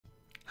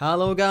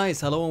Hello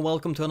guys, hello and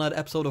welcome to another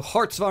episode of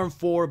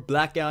HoI4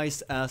 Black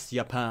Guys as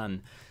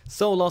Japan.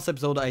 So last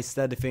episode I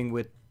said the thing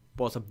with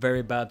was a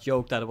very bad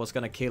joke that I was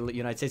gonna kill the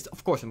United States.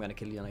 Of course I'm gonna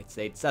kill the United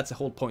States, that's the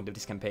whole point of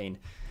this campaign.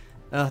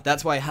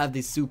 That's why I have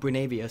this super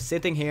navy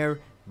sitting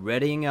here,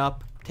 readying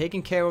up,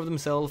 taking care of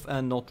themselves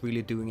and not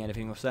really doing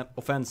anything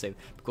offensive.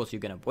 Because you're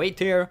gonna wait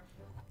here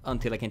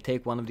until I can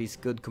take one of these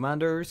good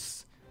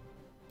commanders.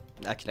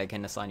 Actually, I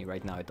can assign you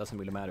right now, it doesn't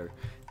really matter.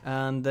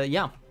 And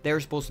yeah, they're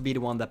supposed to be the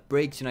one that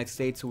breaks the United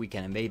States so we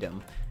can invade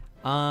them.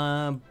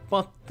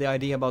 But the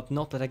idea about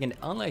not attacking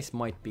the allies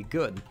might be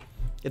good.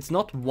 It's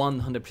not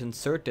 100%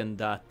 certain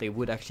that they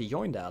would actually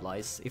join the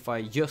allies if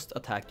I just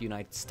attack the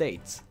United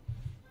States.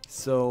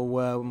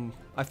 So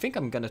I think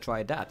I'm gonna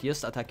try that,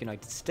 just attack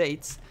United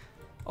States.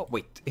 Oh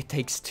wait, it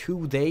takes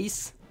 2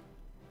 days?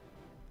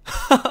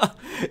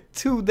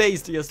 2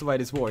 days to justify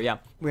this war. Yeah,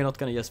 we're not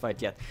gonna just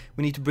fight yet.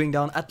 We need to bring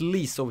down at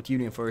least Soviet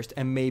Union first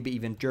and maybe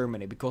even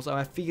Germany, because I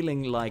have a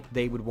feeling like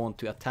they would want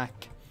to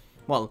attack.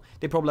 Well,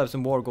 they probably have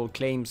some war gold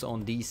claims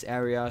on these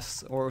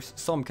areas or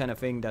some kind of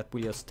thing that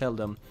will just tell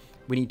them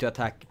we need to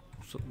attack,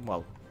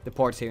 well, the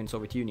parts here in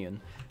Soviet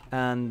Union.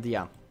 And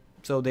yeah,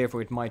 so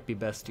therefore it might be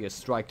best to just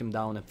strike them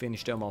down and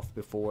finish them off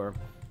before,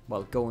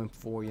 well, going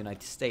for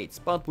United States.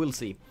 But we'll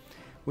see.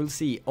 We'll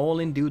see, all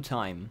in due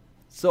time.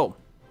 So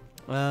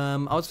I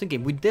was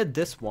thinking, we did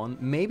this one,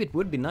 maybe it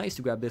would be nice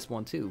to grab this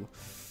one too.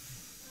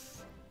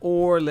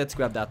 Or let's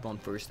grab that one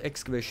first.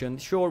 Excavation,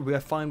 sure, we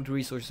are fine with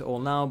resources all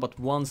now, but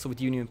once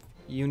Soviet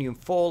Union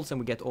falls and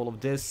we get all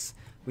of this,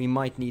 we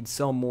might need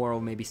some more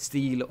of maybe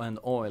steel and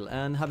oil,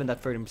 and having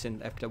that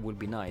 30% extra would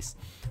be nice.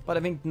 But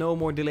I think no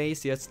more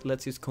delays, yes,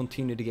 let's just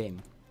continue the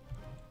game.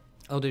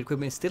 Oh, the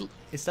equipment is still,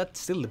 is that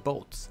still the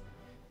boats?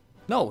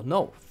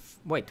 No,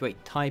 wait,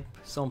 type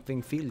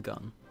something field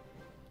gun.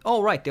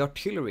 Oh right, the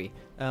artillery.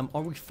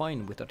 Are we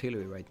fine with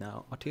artillery right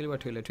now? Artillery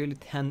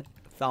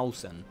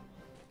 10,000.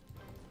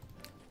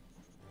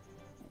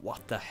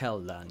 What the hell,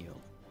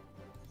 Daniel?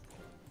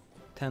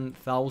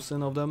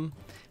 10,000 of them?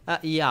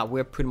 Yeah,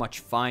 we're pretty much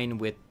fine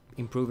with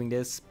improving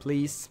this,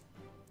 please.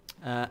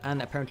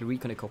 And apparently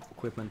recon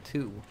equipment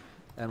too.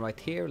 And right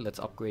here, let's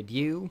upgrade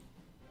you.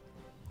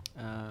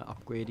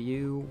 Upgrade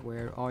you.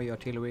 Where are you,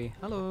 artillery?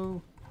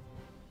 Hello.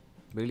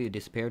 Really, you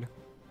disappeared?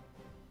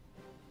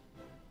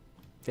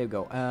 There we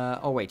go.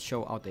 Oh wait,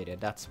 show outdated.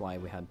 That's why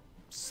we had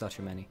so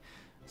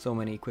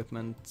many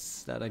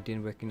equipments that I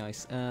didn't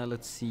recognize.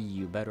 Let's see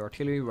you. Better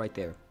artillery right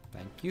there.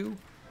 Thank you.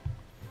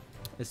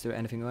 Is there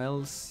anything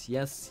else?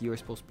 Yes, you're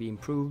supposed to be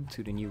improved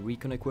to the new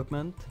recon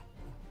equipment.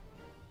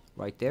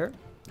 Right there.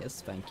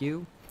 Yes, thank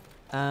you.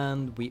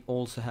 And we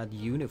also had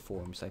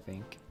uniforms, I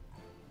think.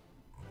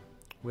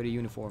 Where are the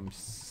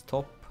uniforms?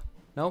 Top?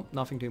 No,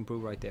 nothing to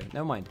improve right there.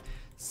 Never mind.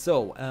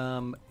 So,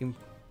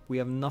 we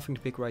have nothing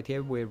to pick right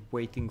here. We're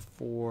waiting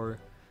for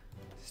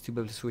to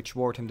be able to switch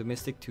wartime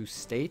domestic to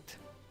state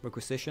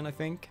requisition, I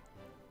think.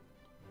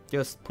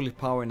 Just police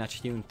power and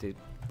natural unity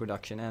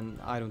production, and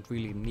I don't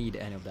really need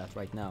any of that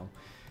right now.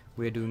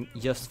 We're doing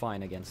just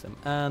fine against them,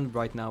 and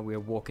right now we're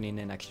walking in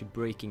and actually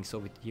breaking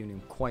Soviet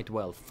Union quite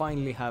well.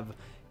 Finally have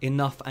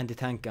enough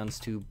anti-tank guns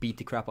to beat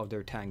the crap out of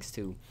their tanks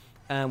too.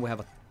 And we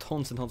have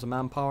tons and tons of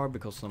manpower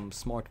because of some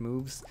smart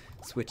moves,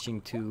 switching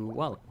to,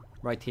 well,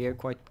 right here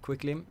quite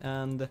quickly.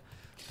 And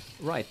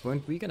right,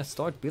 weren't we gonna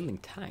start building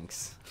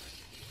tanks?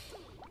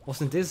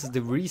 Wasn't this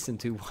the reason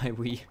to why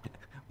we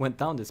went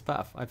down this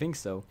path? I think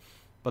so.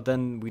 But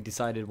then we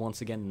decided once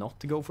again not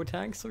to go for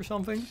tanks or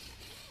something?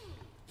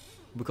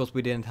 Because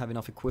we didn't have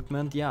enough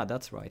equipment? Yeah,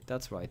 that's right.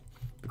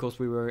 Because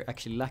we were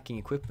actually lacking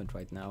equipment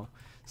right now.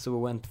 So we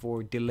went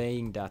for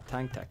delaying that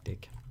tank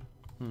tactic.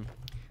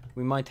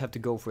 We might have to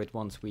go for it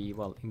once we,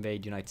 well,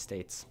 invade United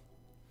States.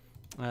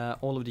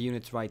 All of the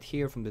units right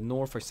here from the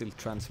north are still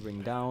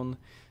transferring down.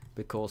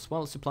 Because,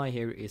 well, supply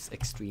here is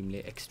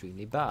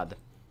extremely bad.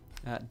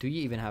 Do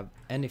you even have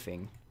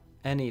anything?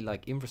 Any,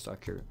 like,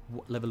 infrastructure?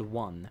 Level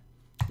 1.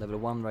 Level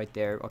 1 right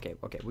there. Okay,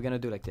 we're gonna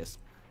do like this.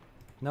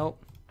 No,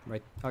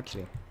 right,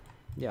 actually,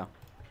 yeah.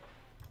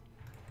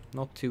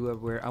 Not 2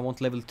 everywhere. I want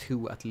level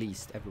 2 at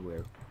least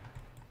everywhere.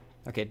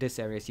 Okay, this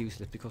area is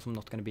useless because I'm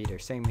not gonna be there.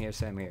 Same here,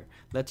 same here.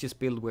 Let's just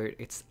build where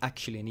it's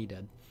actually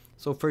needed.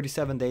 So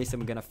 37 days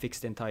and we're gonna fix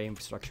the entire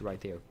infrastructure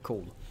right here.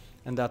 Cool.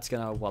 And that's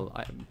gonna, well,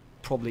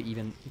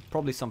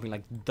 probably something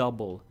like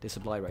double the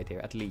supply right here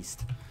at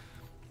least.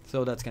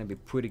 So that's gonna be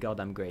pretty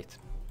goddamn great.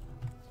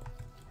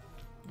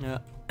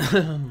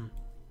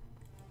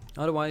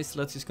 Otherwise,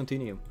 let's just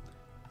continue.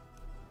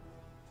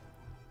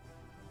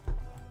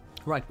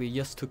 Right, we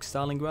just took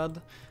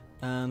Stalingrad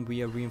and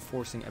we are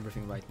reinforcing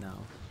everything right now.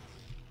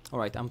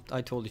 Alright,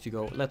 I told you to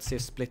go. Let's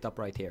just split up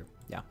right here.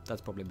 Yeah,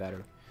 that's probably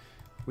better.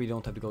 We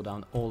don't have to go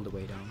down all the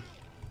way down.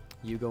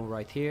 You go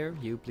right here.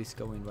 You please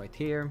go in right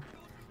here.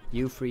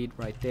 You freed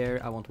right there.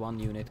 I want 1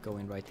 unit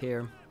going right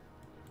here.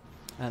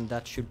 And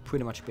that should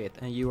pretty much be it.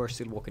 And you are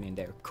still walking in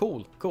there.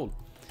 Cool.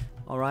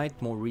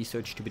 Alright, more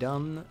research to be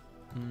done.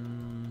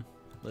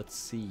 Let's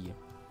see.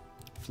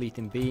 Fleet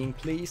in being,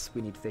 please.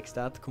 We need to fix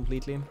that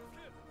completely.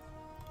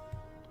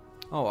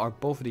 Oh, are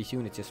both of these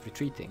units just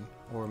retreating?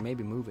 Or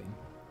maybe moving?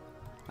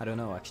 I don't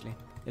know actually.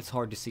 It's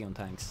hard to see on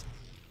tanks.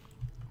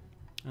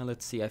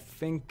 Let's see, I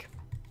think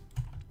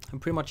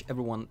pretty much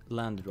everyone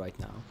landed right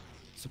now.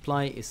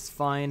 Supply is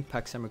fine,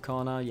 Pax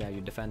Americana, yeah,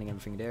 you're defending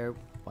everything there,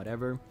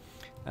 whatever.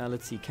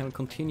 Let's see, can we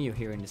continue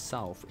here in the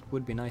south? It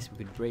would be nice if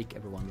we could break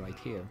everyone right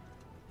here.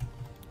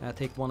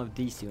 Take one of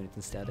these units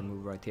instead and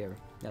move right here.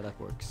 Yeah, that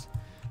works.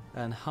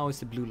 And how is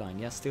the blue line?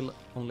 Yeah, still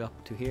only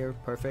up to here,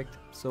 perfect.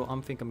 So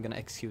I think I'm gonna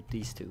execute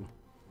these two.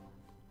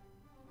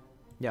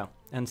 Yeah,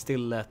 and still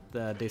let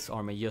this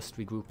army just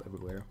regroup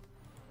everywhere.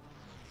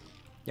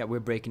 Yeah, we're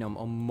breaking them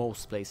on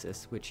most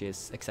places, which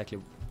is exactly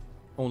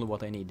only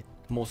what I need.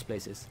 Most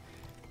places.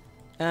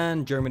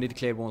 And Germany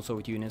declared war on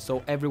Soviet Union.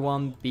 So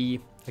everyone be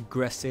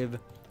aggressive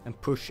and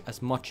push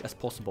as much as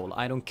possible.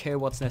 I don't care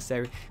what's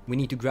necessary. We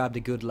need to grab the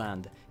good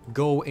land.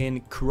 Go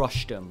in,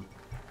 crush them.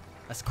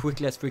 As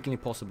quickly as freaking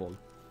possible.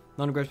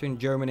 Non-aggression between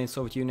Germany and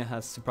Soviet Union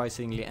has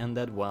surprisingly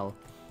ended. Well,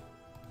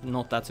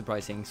 not that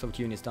surprising. Soviet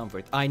Union is done for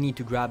it. I need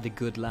to grab the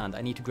good land.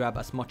 I need to grab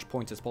as much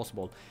points as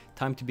possible.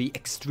 Time to be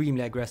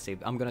extremely aggressive.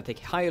 I'm gonna take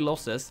higher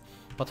losses,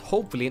 but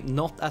hopefully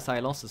not as high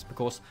losses,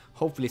 because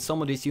hopefully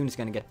some of these units are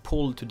gonna get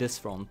pulled to this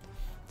front.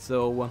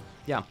 So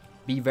yeah,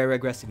 be very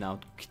aggressive now.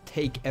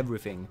 Take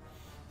everything.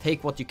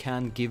 Take what you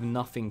can, give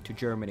nothing to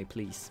Germany,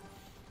 please.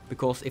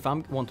 Because if I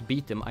want to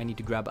beat them, I need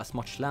to grab as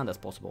much land as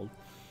possible.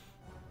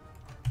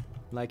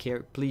 Like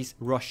here, please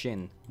rush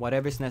in.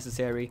 Whatever is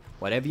necessary,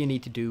 whatever you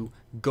need to do,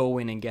 go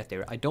in and get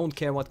there. I don't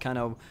care what kind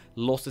of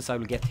losses I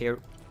will get here.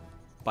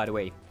 By the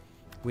way,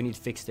 we need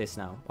to fix this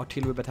now.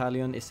 Artillery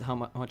battalion is how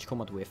much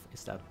combat width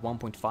is that?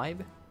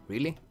 1.5?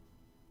 Really?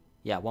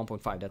 Yeah,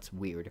 1.5, that's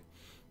weird.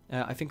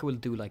 I think I will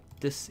do like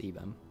this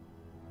even.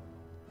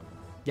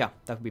 Yeah,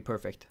 that would be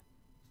perfect.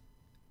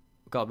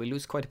 God, we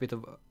lose quite a bit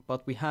of,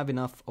 but we have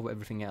enough of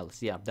everything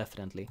else. Yeah,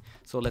 definitely.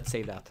 So let's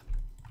save that.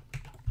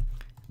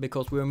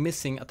 Because we're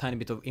missing a tiny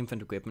bit of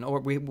infantry equipment, or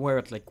we were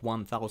at like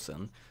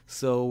 1,000.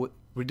 So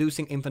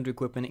reducing infantry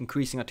equipment,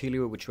 increasing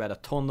artillery, which we had a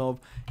ton of,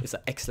 is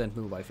an excellent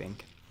move, I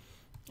think.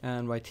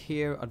 And right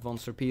here,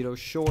 advanced torpedoes,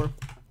 sure.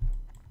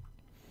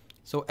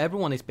 So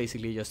everyone is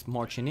basically just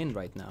marching in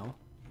right now,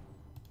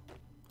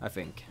 I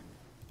think.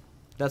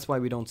 That's why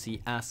we don't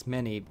see as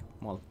many,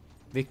 well,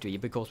 victory,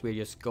 because we're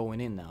just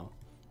going in now.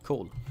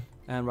 Cool.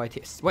 And right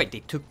here, wait, they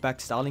took back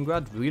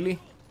Stalingrad, really?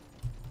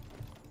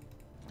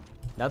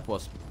 That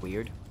was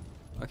weird.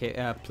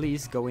 Okay,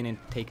 please go in and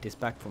take this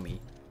back for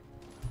me.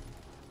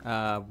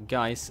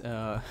 Guys,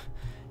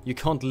 you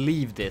can't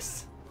leave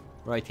this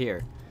right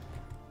here.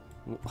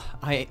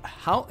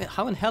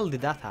 How in hell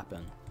did that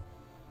happen?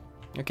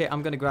 Okay,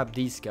 I'm gonna grab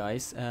these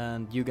guys,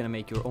 and you're gonna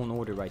make your own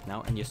order right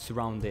now, and just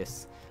surround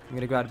this. I'm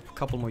gonna grab a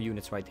couple more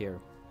units right here.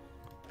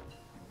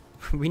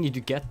 We need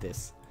to get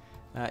this.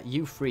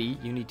 You 3,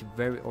 you need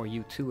to or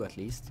you 2 at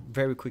least,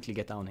 very quickly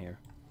get down here.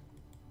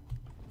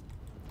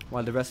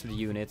 While the rest of the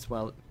units,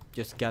 well,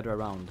 just gather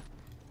around.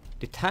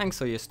 The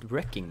tanks are just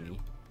wrecking me.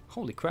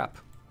 Holy crap.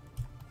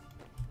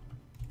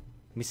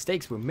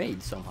 Mistakes were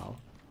made somehow.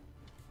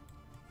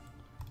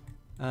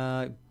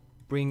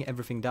 Bring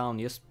everything down,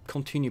 just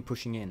continue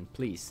pushing in,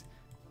 please.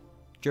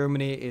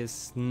 Germany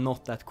is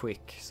not that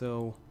quick,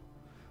 so...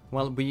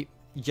 Well, we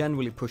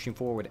generally pushing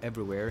forward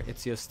everywhere,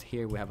 it's just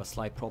here we have a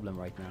slight problem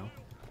right now.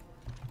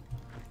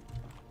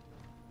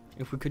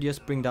 If we could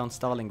just bring down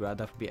Stalingrad,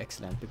 that would be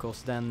excellent,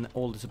 because then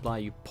all the supply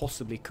you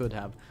possibly could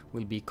have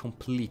will be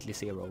completely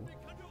zero.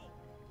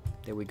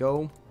 There we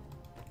go.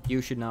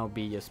 You should now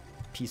be just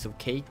piece of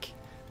cake.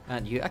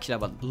 And you actually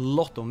have a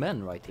lot of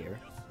men right here.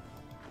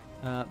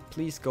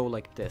 Please go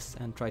like this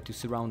and try to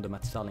surround them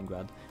at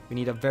Stalingrad. We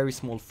need a very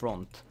small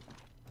front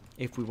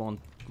if we want,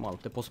 well,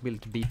 the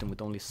possibility to beat them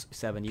with only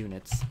 7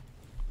 units.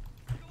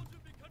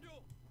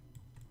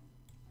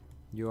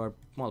 You are,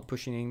 well,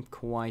 pushing in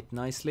quite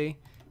nicely.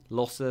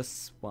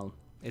 Losses, well,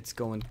 it's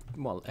going,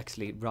 well,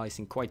 actually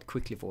rising quite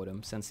quickly for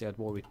them since they're at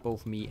war with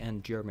both me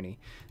and Germany.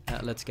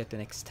 Let's get the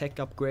next tech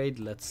upgrade.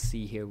 Let's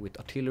see here with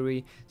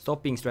artillery.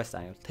 Stop being stressed,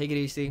 Daniel. Take it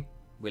easy.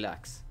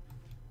 Relax.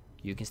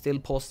 You can still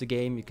pause the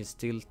game. You can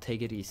still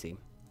take it easy.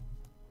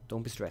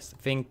 Don't be stressed.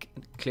 Think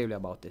clearly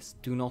about this.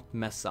 Do not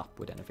mess up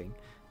with anything.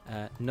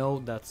 No,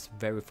 that's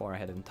very far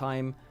ahead in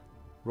time.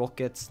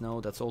 Rockets, no,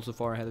 that's also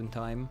far ahead in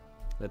time.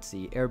 Let's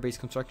see. Airbase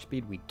construction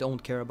speed, we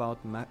don't care about.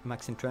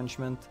 Max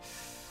entrenchment.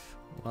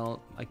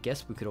 Well, I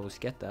guess we could always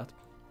get that,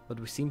 but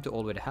we seem to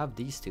already have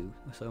these two,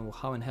 so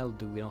how in hell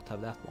do we not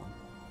have that one?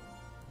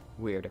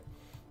 Weird.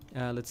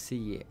 Let's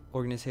see,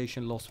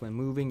 organization loss when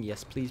moving,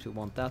 yes please, we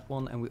want that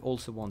one, and we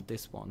also want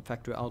this one,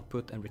 factory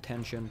output and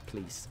retention,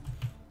 please.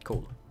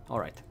 Cool,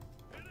 alright.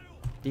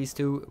 These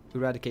two,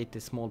 eradicate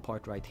this small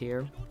part right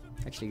here.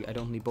 Actually, I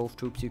don't need both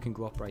troops, you can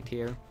go up right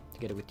here,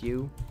 together with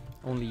you.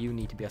 Only you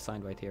need to be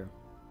assigned right here.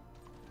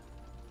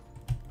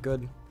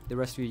 Good, the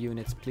rest of your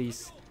units,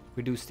 please.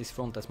 Reduce this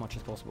front as much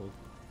as possible.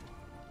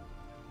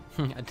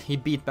 And he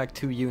beat back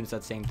 2 units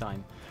at the same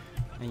time.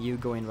 And you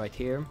go in right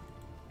here.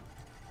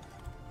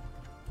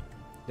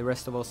 The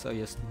rest of us are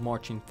just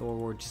marching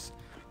forwards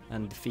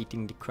and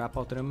defeating the crap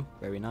out of them.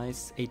 Very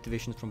nice. 8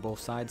 divisions from both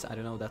sides. I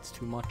don't know, that's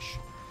too much.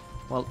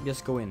 Well,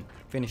 just go in.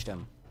 Finish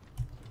them.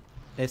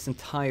 This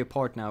entire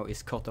part now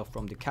is cut off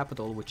from the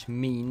capital, which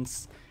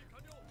means,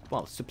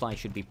 well, supply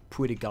should be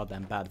pretty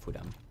goddamn bad for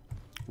them.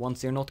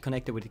 Once they're not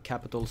connected with the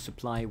capital,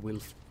 supply will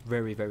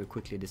very, very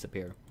quickly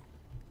disappear.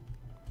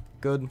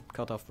 Good,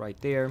 cut off right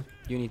there.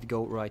 You need to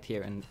go right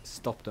here and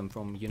stop them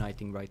from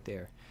uniting right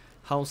there.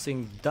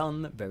 Housing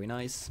done, very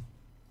nice.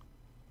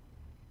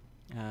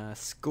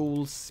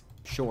 Schools,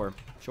 sure.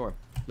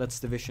 Less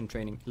division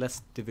training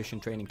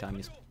time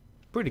is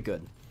pretty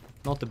good.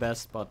 Not the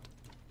best, but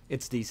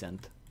it's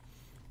decent.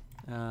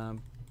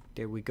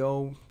 There we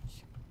go.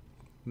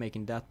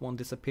 Making that one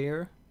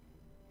disappear.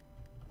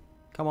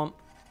 Come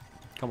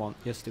on,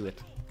 just do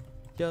it.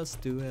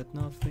 Just do it,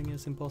 nothing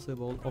is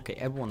impossible. Okay,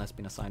 everyone has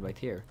been assigned right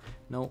here.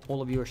 No,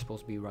 all of you are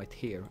supposed to be right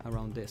here,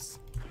 around this.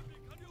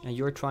 And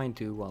you're trying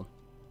to, well,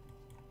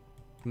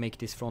 make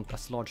this front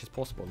as large as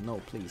possible. No,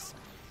 please.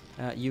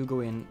 You go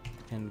in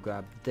and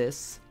grab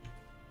this.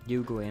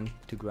 You go in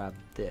to grab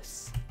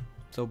this.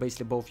 So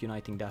basically both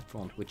uniting that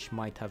front, which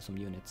might have some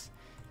units.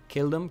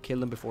 Kill them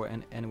before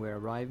anywhere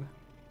arrive.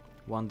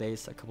 1 day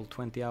is a couple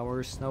 20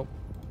 hours. No.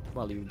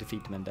 Well, you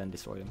defeat them and then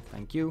destroy them.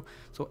 Thank you.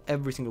 So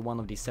every single one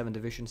of these 7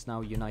 divisions now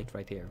unite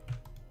right here.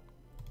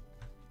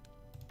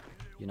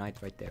 Unite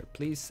right there,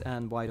 please.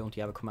 And why don't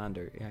you have a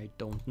commander? I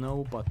don't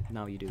know, but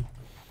now you do.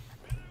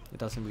 It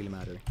doesn't really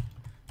matter.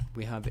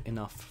 We have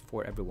enough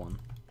for everyone.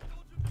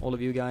 All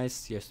of you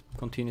guys, just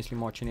continuously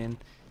marching in.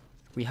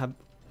 We have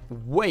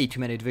way too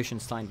many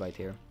divisions signed right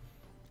here.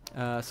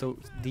 So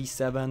these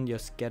 7,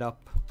 just get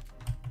up.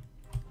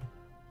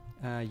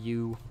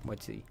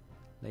 Let's see.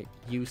 Like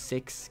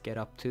U6, get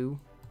up too.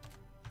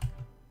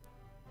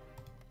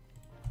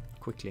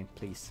 Quickly,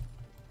 please.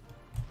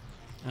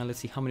 And let's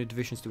see, how many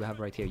divisions do we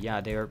have right here?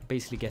 Yeah, they are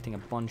basically getting a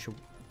bunch of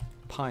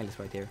piles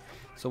right here.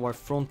 So our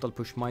frontal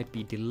push might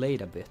be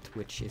delayed a bit,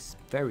 which is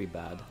very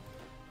bad.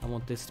 I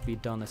want this to be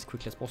done as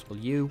quickly as possible.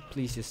 You,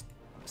 please just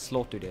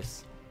slaughter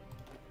this.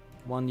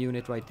 1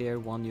 unit right there,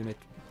 1 unit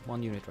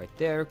right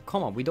there.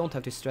 Come on, we don't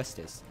have to stress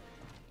this.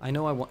 I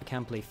know I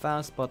can play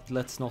fast, but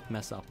let's not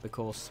mess up,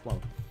 because,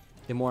 well,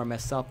 the more I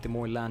mess up, the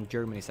more land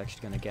Germany is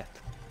actually gonna get.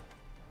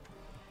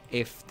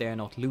 If they're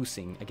not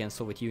losing against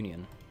Soviet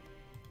Union.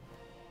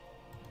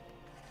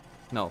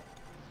 No.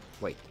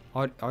 Wait.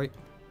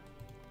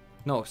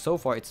 No, so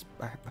far it's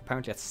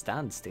apparently at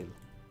standstill.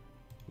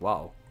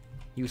 Wow.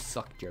 You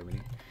suck,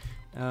 Germany.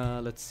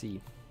 Let's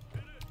see.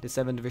 The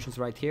 7 divisions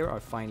right here are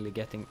finally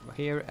getting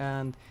here,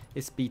 and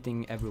it's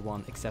beating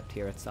everyone except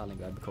here at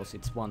Stalingrad, because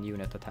it's 1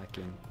 unit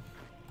attacking.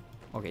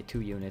 Okay,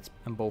 2 units,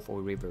 and both are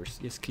rivers.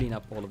 Just clean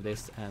up all of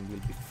this and we'll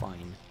be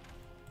fine.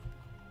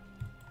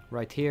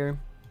 Right here,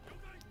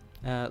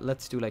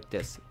 let's do like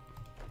this.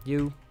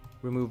 You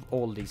remove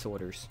all these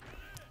orders.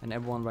 And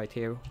everyone right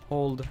here,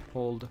 hold.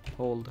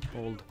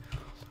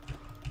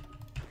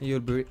 You'll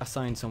be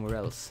assigned somewhere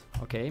else,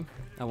 okay?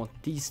 I want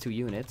these 2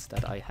 units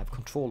that I have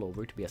control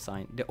over to be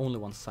assigned, the only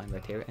ones assigned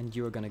right here, and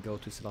you're gonna go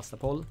to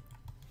Sevastopol.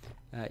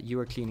 You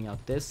are cleaning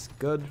out this,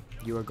 good.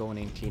 You are going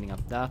in cleaning up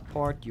that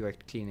part, you are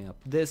cleaning up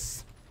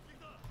this.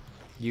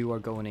 You are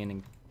going in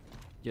and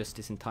just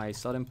this entire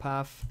southern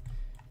path.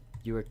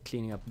 You are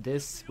cleaning up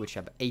this, which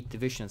have 8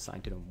 divisions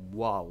assigned to them.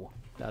 Wow,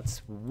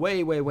 that's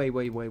way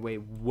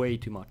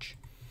too much.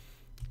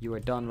 You are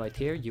done right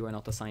here, you are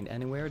not assigned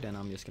anywhere, then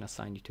I'm just gonna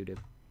assign you to the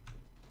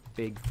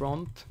big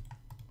front.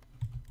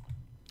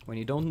 When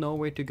you don't know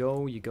where to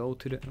go, you go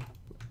to the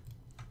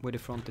where the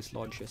front is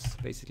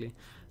largest, basically.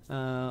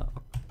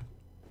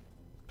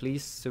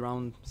 Please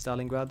surround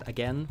Stalingrad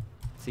again.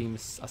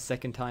 Seems a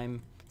second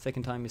time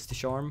is the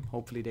charm.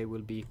 Hopefully they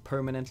will be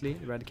permanently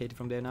eradicated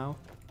from there now.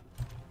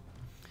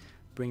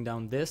 Bring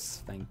down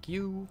this, thank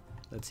you.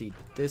 Let's see,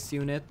 this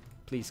unit,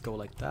 please go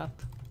like that.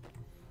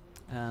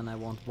 And I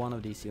want one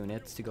of these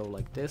units to go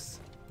like this.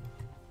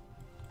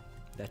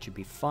 That should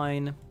be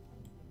fine.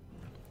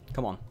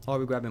 Come on, are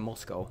we grabbing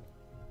Moscow?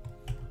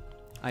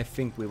 I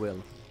think we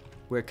will.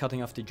 We're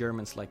cutting off the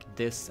Germans like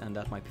this, and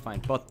that might be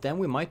fine. But then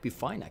we might be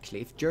fine,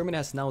 actually. If Germany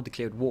has now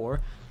declared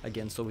war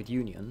against Soviet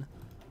Union,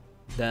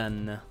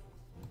 then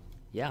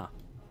yeah,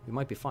 we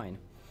might be fine.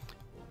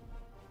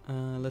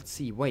 Let's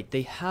see. Wait,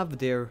 they have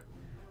their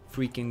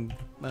freaking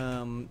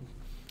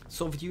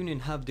Soviet Union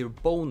have their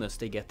bonus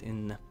they get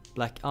in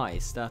Black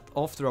Ice, that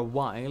after a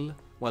while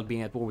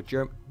being at war with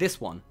Germany.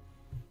 This one.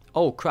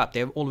 Oh crap,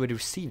 they have already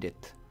received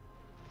it.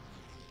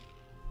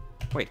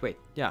 Wait,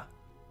 yeah.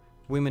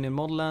 Women in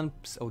model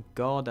lamps, oh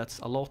god, that's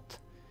a lot.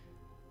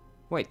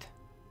 Wait,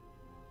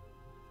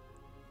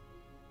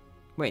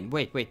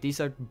 these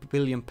are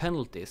billion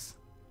penalties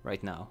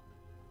right now.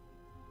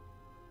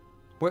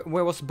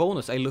 Where was the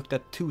bonus I looked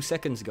at 2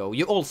 seconds ago?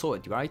 You all saw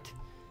it, right?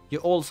 You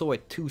all saw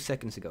it 2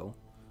 seconds ago.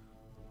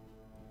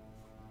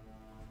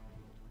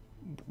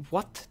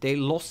 What? They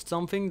lost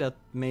something that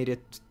made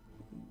it...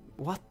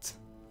 What?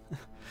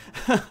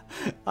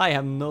 I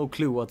have no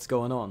clue what's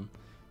going on.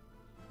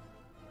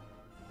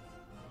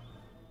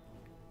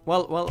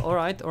 Well,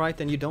 alright,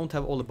 then you don't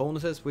have all the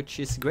bonuses, which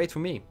is great for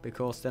me,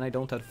 because then I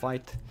don't have to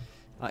fight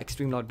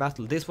extreme large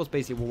battle. This was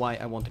basically why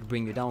I wanted to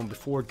bring you down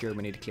before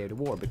Germany declared the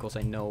war, because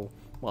I know,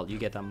 well, you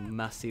get a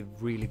massive,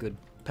 really good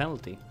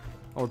penalty,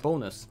 or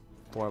bonus,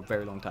 for a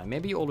very long time.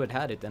 Maybe you already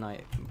had it and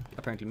I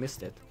apparently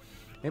missed it.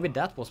 Maybe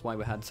that was why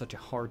we had such a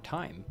hard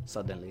time,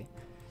 suddenly.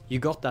 You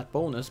got that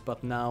bonus,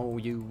 but now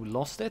you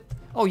lost it?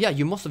 Oh yeah,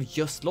 you must have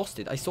just lost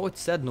it. I saw it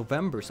said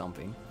November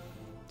something.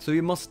 So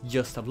you must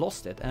just have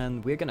lost it,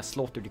 and we're gonna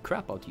slaughter the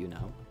crap out of you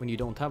now, when you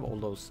don't have all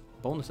those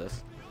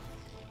bonuses.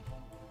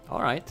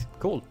 Alright,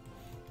 cool.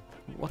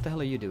 What the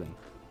hell are you doing?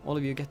 All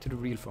of you get to the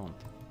real front.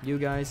 You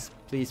guys,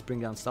 please bring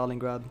down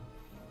Stalingrad.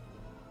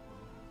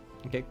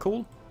 Okay,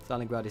 cool.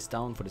 Stalingrad is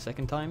down for the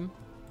second time.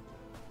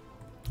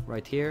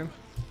 Right here.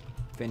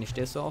 Finish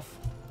this off.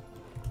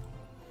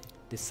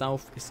 The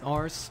south is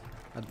ours.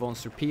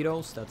 Advanced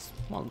torpedoes, that's,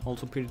 well,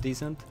 also pretty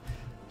decent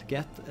to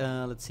get.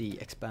 Let's see,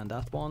 expand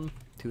that one.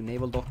 2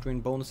 naval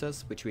doctrine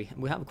bonuses, which we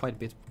have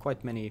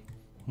quite many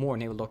more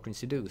naval doctrines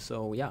to do.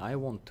 So yeah, I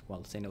won't,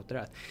 well, say no to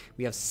that.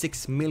 We have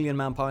 6 million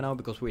manpower now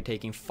because we're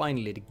taking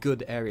finally the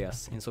good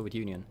areas in Soviet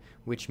Union,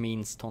 which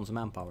means tons of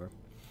manpower.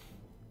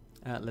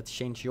 Let's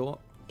change your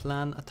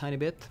plan a tiny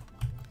bit.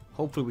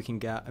 Hopefully we can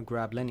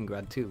grab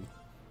Leningrad too,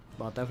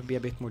 but that would be a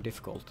bit more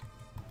difficult.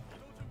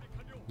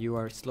 You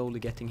are slowly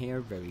getting here,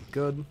 very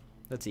good.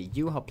 Let's see,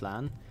 you have a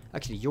plan.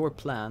 Actually, your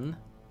plan,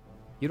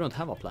 you don't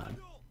have a plan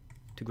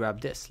to grab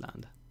this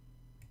land.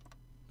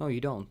 No, you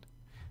don't.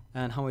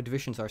 And how many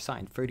divisions are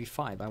assigned?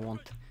 35. I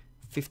want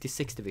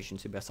 56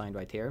 divisions to be assigned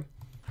right here.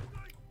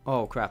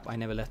 Oh crap, I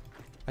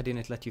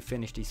didn't let you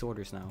finish these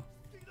orders now.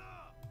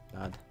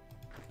 Bad.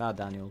 Bad,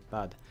 Daniel,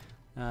 bad.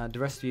 The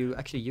rest of you,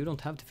 actually you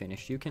don't have to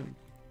finish. You can,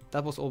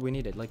 that was all we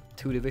needed, like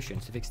 2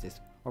 divisions to fix this.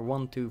 Or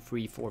 1, 2,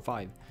 3, 4,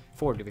 5.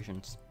 4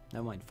 divisions.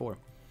 Never mind, 4.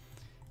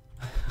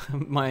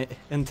 My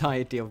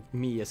entirety of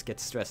me just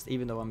gets stressed,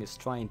 even though I'm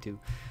just trying to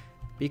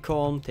be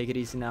calm, take it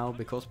easy now,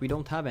 because we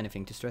don't have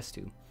anything to stress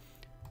to.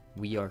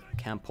 We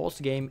can pause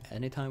the game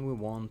anytime we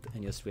want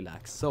and just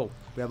relax. So,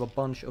 we have a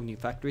bunch of new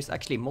factories.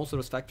 Actually, most of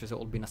those factories have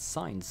all been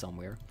assigned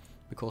somewhere,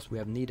 because we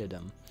have needed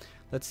them.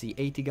 Let's see,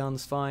 80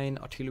 guns, fine.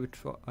 Artillery,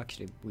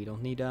 actually, we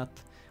don't need that.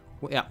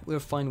 Well, yeah, we're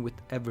fine with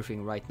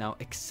everything right now,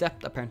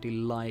 except apparently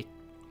like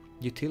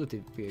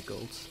utility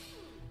vehicles.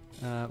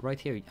 Right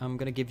here, I'm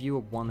gonna give you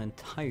one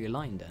entire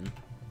line then,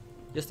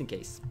 just in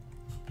case.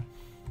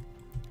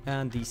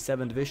 And the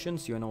 7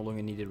 divisions, you're no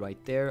longer needed right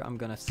there. I'm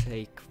gonna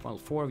take, well,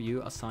 4 of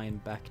you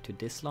assigned back to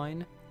this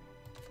line.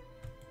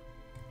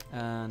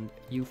 And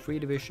you 3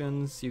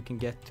 divisions, you can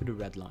get to the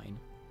red line.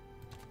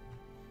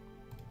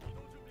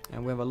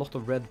 And we have a lot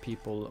of red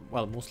people,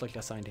 well, most likely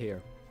assigned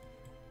here.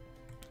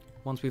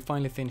 Once we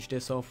finally finish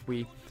this off,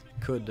 we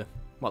could,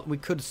 well, we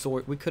could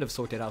have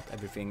sorted out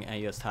everything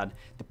and just had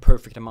the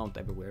perfect amount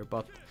everywhere,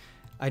 but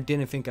I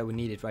didn't think I would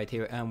need it right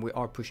here, and we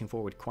are pushing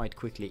forward quite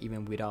quickly,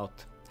 even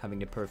without having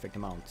the perfect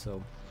amount,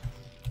 so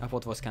I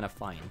thought it was kind of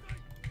fine.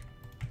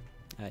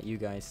 You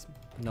guys,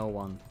 no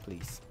one,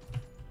 please.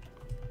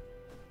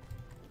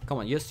 Come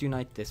on, just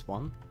unite this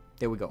one.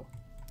 There we go.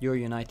 You're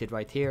united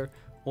right here.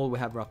 All we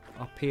have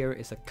up here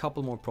is a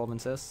couple more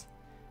provinces,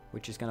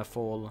 which is gonna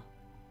fall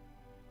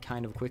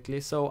kind of quickly,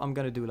 so I'm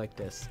gonna do like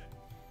this.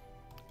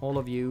 All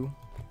of you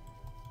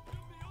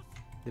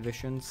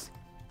divisions,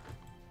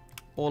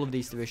 all of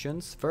these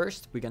divisions.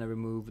 First, we're gonna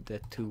remove the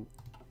two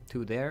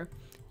there.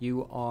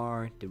 You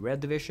are the red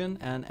division,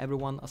 and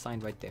everyone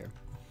assigned right there.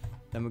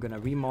 Then we're gonna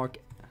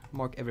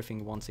mark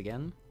everything once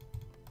again.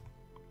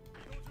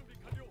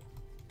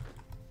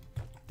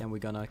 Then we're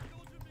gonna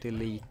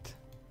delete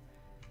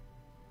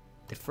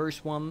the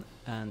first one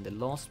and the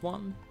last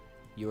one.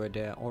 You are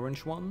the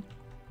orange one,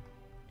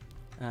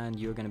 and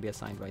you're gonna be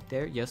assigned right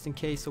there, just in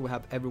case, so we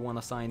have everyone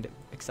assigned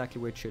exactly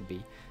where it should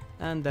be.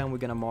 And then we're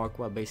gonna mark,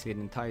 well, basically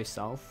the entire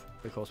south,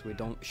 because we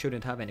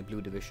shouldn't have any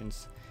blue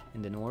divisions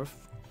in the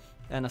north,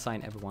 and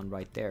assign everyone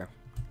right there.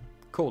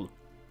 Cool.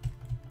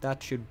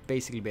 That should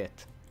basically be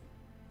it.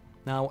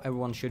 Now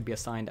everyone should be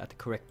assigned at the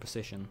correct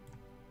position.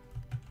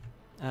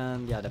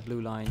 And yeah, the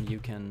blue line,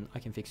 I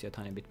can fix you a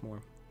tiny bit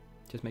more.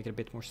 Just make it a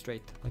bit more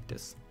straight, like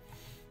this.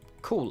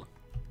 Cool.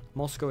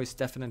 Moscow is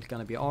definitely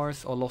gonna be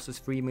ours. Our loss is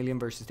 3 million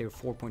versus their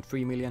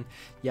 4.3 million.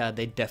 Yeah,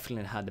 they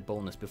definitely had the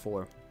bonus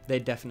before.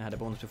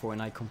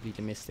 And I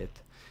completely missed it.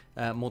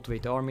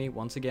 Motivate the army,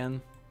 once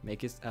again.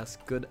 Make it as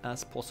good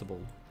as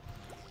possible.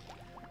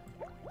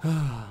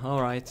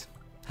 Alright.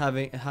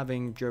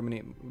 Having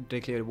Germany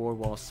declare war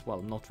was,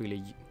 well, not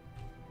really...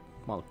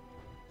 Well,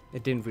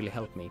 it didn't really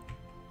help me.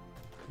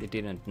 It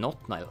didn't not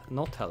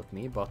help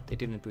me, but it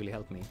didn't really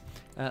help me.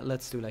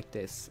 Let's do like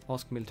this.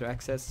 Ask military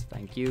access,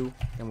 thank you.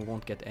 Then we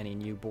won't get any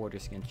new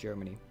borders against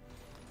Germany.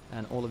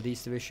 And all of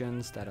these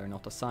divisions that are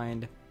not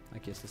assigned, I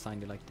just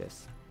assigned it like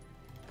this.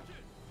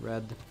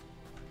 Red,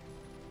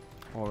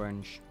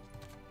 orange.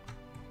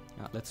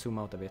 Let's zoom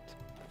out a bit.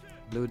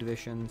 Blue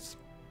divisions,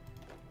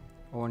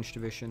 orange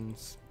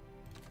divisions.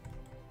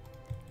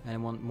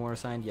 And one more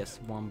assigned, yes,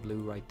 1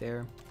 blue right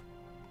there.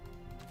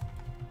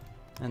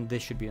 And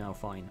this should be now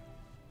fine.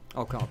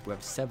 Oh come on, we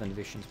have 7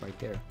 divisions right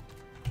there.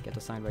 Get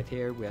assigned right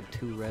here. We had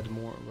 2 red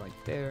more right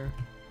there.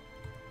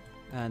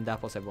 And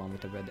that was everyone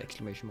with a red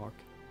exclamation mark.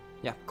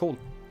 Yeah, cool.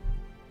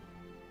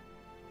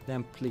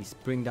 Then please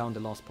bring down the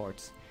last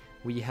parts.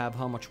 We have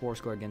how much war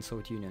score against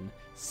Soviet Union?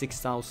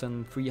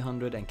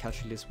 6,300 and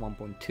casualties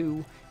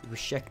 1.2. If we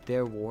check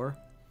their war,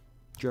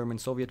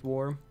 German-Soviet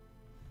war,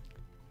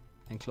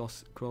 and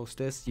close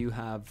this, you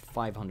have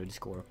 500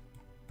 score.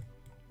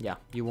 Yeah,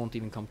 you won't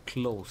even come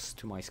close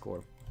to my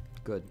score.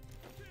 Good.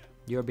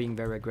 You're being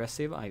very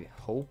aggressive, I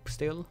hope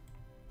still.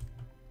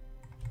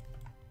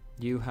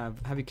 You have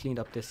you cleaned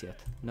up this yet?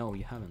 No,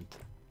 you haven't.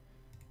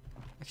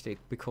 Actually,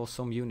 because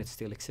some units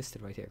still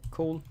existed right here.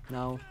 Cool,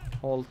 now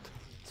halt,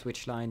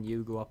 switch line,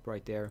 you go up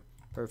right there.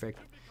 Perfect.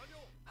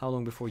 How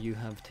long before you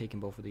have taken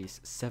both of these?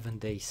 7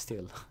 days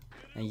still.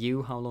 And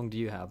you, how long do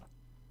you have?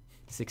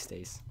 6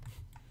 days.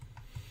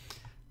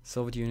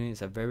 Soviet Union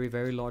is a very,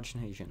 very large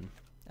nation.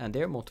 And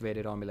they're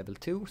motivated army level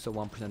 2, so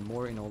 1%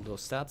 more in all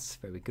those stats.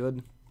 Very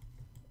good.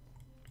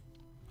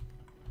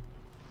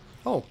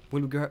 Oh,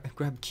 we'll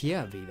grab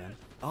Kiev even.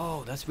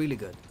 Oh, that's really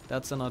good.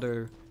 That's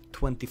another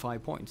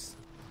 25 points.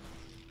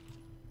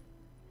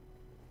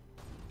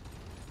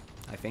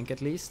 I think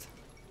at least.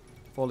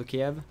 Follow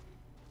Kiev.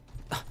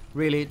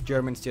 Really,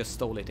 Germans just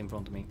stole it in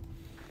front of me.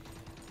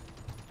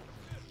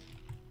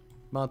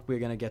 But we're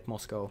gonna get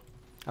Moscow.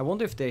 I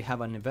wonder if they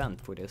have an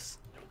event for this.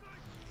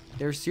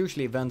 There's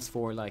usually events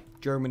for like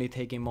Germany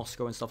taking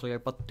Moscow and stuff like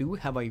that, but do we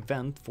have an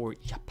event for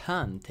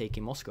Japan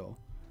taking Moscow?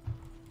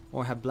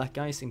 Or have Black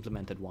Guys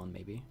implemented one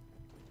maybe?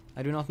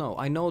 I do not know.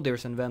 I know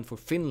there's an event for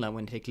Finland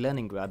when they take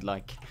Leningrad,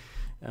 like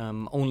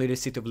only the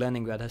city of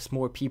Leningrad has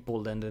more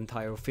people than the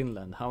entire of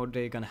Finland. How are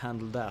they gonna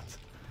handle that?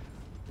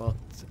 But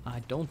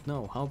I don't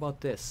know. How about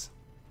this?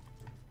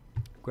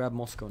 Grab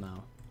Moscow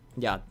now.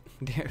 Yeah,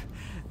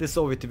 the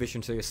Soviet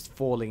divisions are just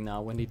falling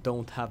now when they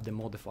don't have the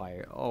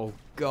modifier. Oh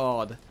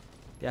god.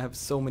 They have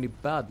so many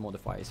bad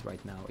modifiers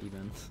right now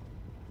even.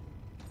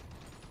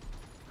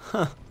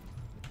 Huh.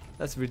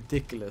 That's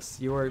ridiculous.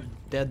 You are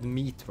dead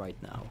meat right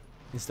now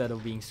instead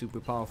of being super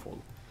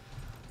powerful.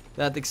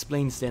 That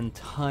explains the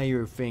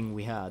entire thing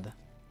we had.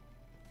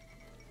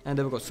 And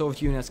then we got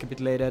Soviet Union has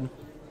capitulated.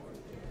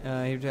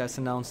 It has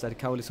announced that the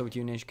cowardly Soviet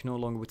Union can no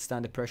longer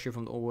withstand the pressure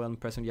from the overwhelming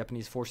presence of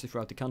Japanese forces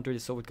throughout the country. The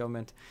Soviet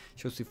government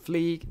chose to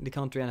flee the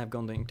country and have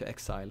gone into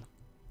exile.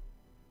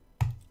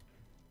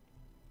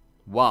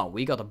 Wow,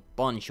 we got a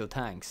bunch of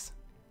tanks.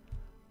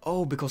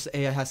 Oh, because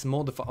AI has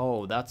modifier.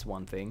 Oh, that's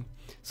one thing.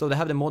 So they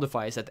have the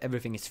modifiers that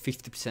everything is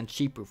 50%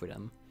 cheaper for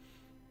them.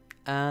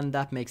 And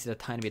that makes it a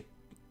tiny bit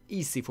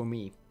easy for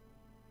me.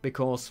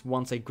 Because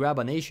once I grab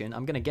a nation,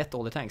 I'm gonna get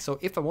all the tanks. So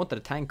if I wanted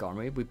a tank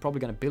army, we're probably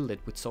gonna build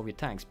it with Soviet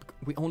tanks.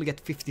 We only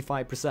get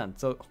 55%,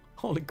 so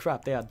holy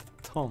crap, they had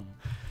a ton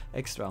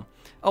extra.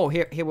 Oh,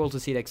 here we also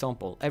see the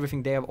example.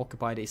 Everything they have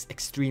occupied is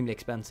extremely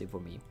expensive for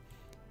me.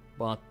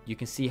 But you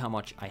can see how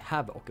much I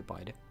have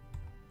occupied.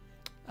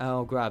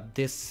 I'll grab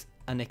this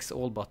annex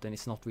all button.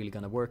 It's not really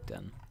gonna work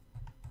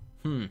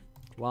then.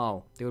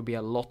 Wow, there will be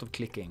a lot of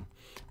clicking.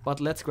 But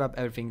let's grab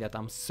everything that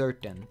I'm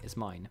certain is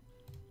mine.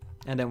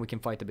 And then we can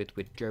fight a bit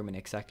with Germany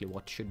exactly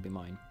what should be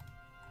mine.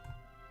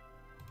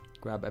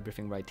 Grab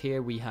everything right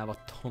here. We have a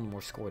ton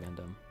more score than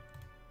them.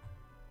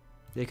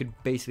 They could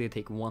basically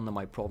take one of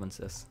my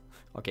provinces.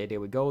 Okay,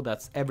 there we go.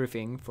 That's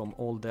everything from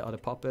all the other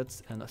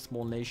puppets and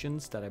small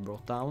nations that I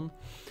brought down.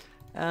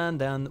 And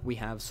then we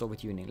have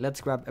Soviet Union. Let's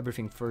grab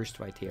everything first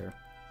right here.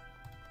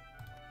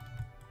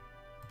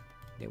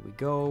 There we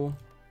go.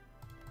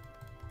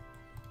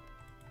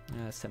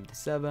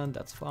 77,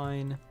 that's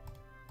fine.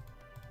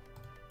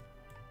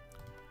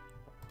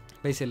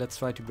 Basically, let's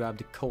try to grab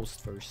the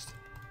coast first.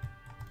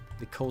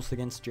 The coast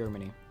against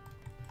Germany.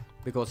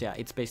 Because, yeah,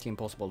 it's basically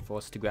impossible for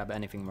us to grab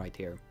anything right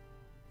here.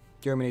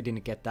 Germany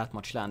didn't get that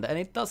much land. And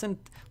it doesn't...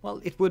 Well,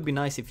 it would be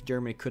nice if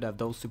Germany could have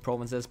those two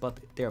provinces, but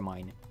they're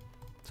mine.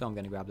 So I'm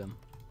gonna grab them.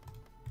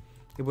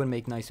 It would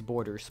make nice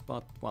borders,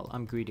 but, well,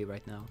 I'm greedy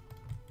right now.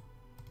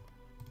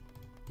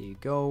 There you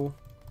go.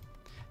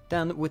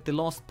 Then, with the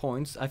last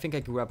points, I think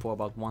I can grab for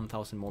about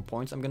 1,000 more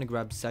points. I'm gonna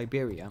grab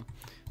Siberia.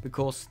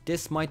 Because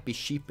this might be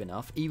cheap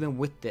enough, even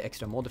with the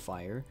extra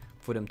modifier,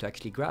 for them to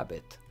actually grab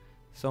it.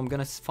 So I'm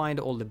gonna find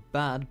all the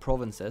bad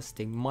provinces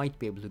they might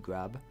be able to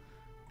grab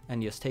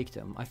and just take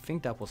them. I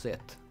think that was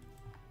it.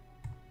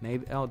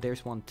 Maybe, oh,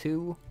 there's one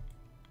too.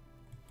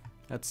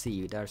 Let's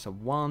see, there's a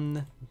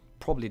 1.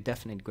 Probably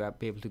definitely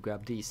be able to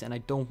grab these. And I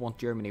don't want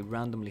Germany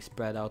randomly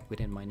spread out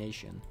within my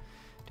nation.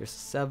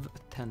 There's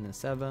 10 and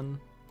 7.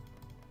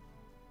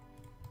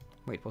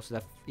 Wait, was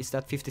that, is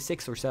that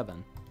 56 or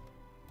 7?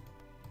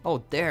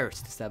 Oh,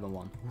 there's the 7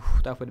 one.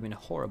 Oof, that would have been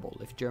horrible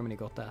if Germany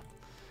got that.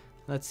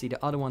 Let's see,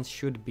 the other ones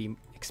should be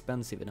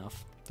expensive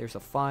enough. There's a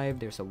 5,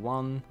 there's a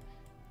 1.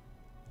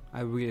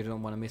 I really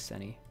don't want to miss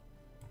any.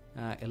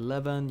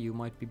 11, you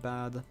might be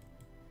bad.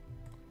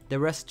 The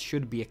rest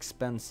should be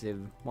expensive.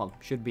 Well,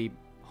 should be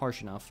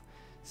harsh enough.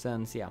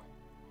 Since, yeah,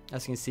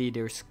 as you can see,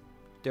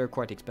 they're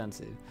quite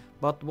expensive.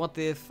 But what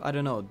if, I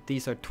don't know,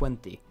 these are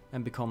 20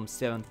 and become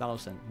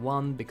 7,000.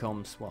 One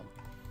becomes, well,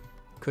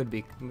 could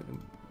be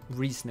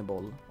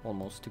reasonable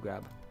almost to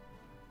grab.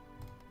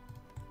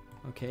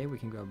 Okay, we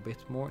can grab a bit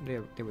more.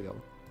 There we go.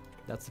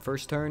 That's the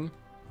first turn.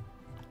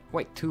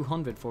 Wait,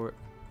 200 for...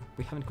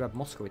 We haven't grabbed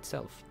Moscow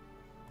itself.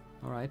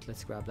 Alright,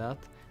 let's grab that.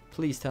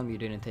 Please tell me you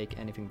didn't take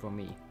anything from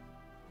me.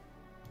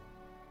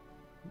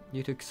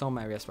 You took some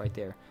areas right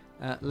there.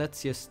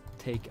 Let's just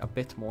take a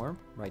bit more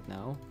right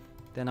now.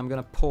 Then I'm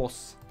gonna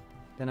pause.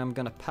 Then I'm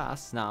gonna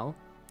pass now.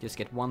 Just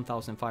get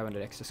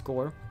 1,500 extra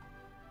score.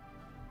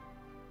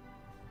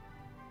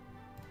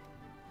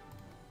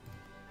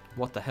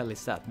 What the hell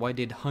is that? Why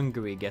did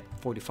Hungary get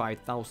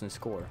 45,000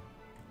 score?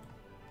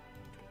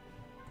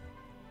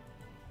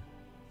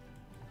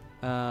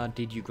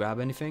 Did you grab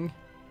anything?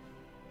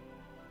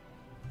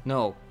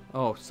 No.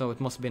 Oh, so it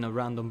must have been a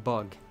random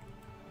bug.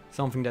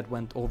 Something that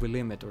went over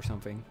limit or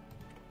something.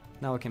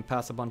 Now I can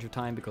pass a bunch of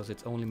time because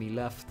it's only me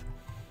left.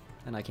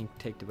 And I can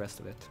take the rest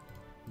of it.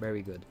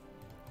 Very good.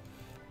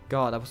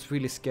 God, I was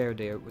really scared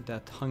there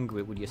that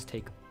Hungary would just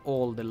take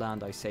all the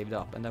land I saved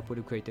up. And that would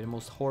have created the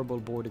most horrible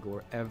border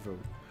war ever.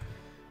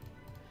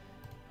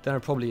 Then I'll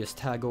probably just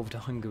tag over to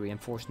Hungary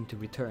and force them to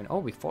return. Oh,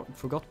 we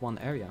forgot one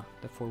area.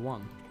 The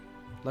 4-1.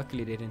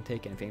 Luckily they didn't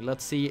take anything.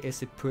 Let's see,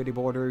 is it pretty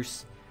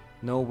borders?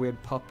 No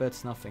weird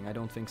puppets, nothing. I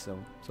don't think so.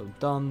 So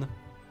done.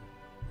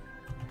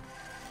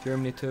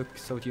 Germany took,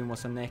 Soviet Union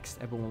was annexed,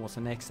 everyone was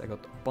annexed. I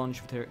got a bunch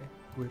of their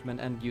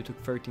equipment and you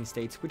took 13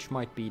 states, which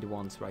might be the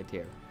ones right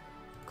here.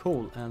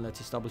 Cool, and let's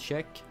just double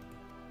check.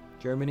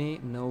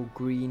 Germany, no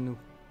green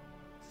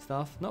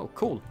stuff. No,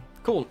 cool,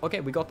 cool. Okay,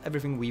 we got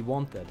everything we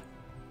wanted.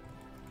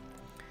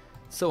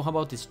 So how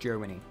about this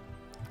Germany?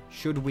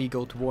 Should we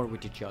go to war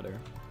with each other?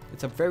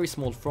 It's a very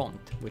small front,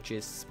 which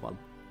is, well,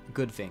 a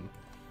good thing.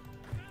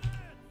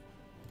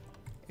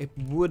 It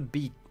would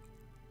be...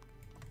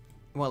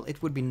 Well,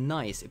 it would be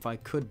nice if I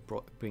could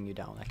bring you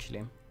down,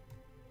 actually.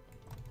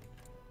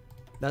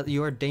 That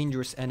you're a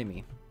dangerous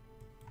enemy.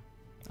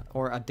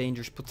 Or a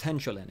dangerous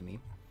potential enemy.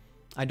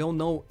 I don't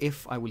know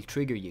if I will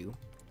trigger you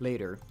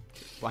later.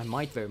 I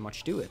might very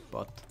much do it,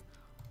 but...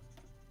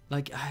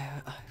 Like,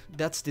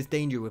 that's the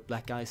danger with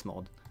Black Ice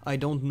mod. I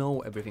don't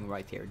know everything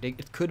right here.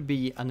 It could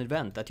be an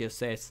event that just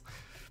says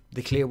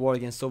declare war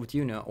against Soviet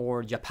Union,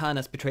 or Japan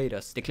has betrayed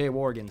us, declare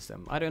war against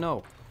them. I don't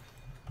know.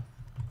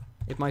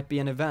 It might be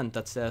an event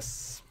that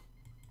says...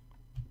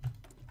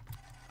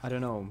 I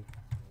don't know.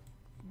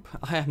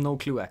 I have no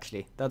clue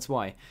actually, that's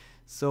why.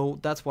 So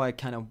that's why I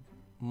kind of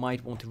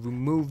might want to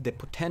remove the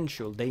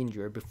potential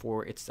danger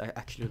before it's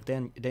actual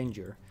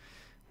danger.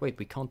 Wait,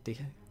 we can't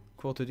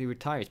quote that he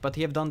retires, but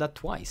he have done that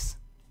twice.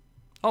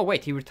 Oh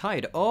wait, he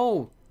retired.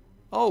 Oh,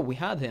 we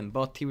had him,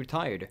 but he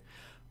retired.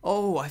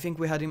 Oh, I think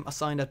we had him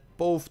assigned at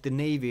both the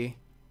Navy.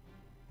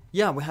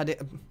 Yeah, we had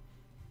it.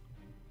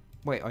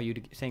 Wait, are you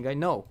the same guy?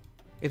 No,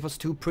 it was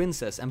two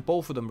princes, and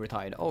both of them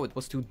retired. Oh, it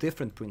was two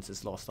different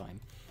princes last time.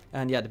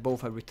 And yeah, they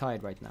both have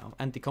retired right now.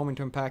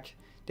 Anti-Comintern pack,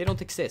 they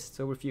don't exist,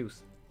 so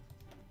refuse.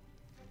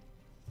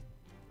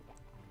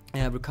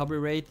 Recovery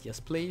rate, yes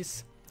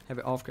please.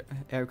 Heavy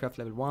aircraft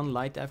level 1,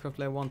 light aircraft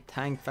level 1,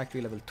 tank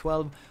factory level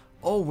 12.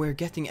 Oh, we're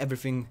getting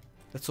everything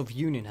that Soviet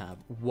Union have.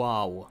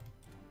 Wow.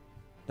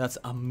 That's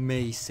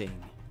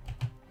amazing.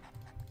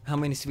 How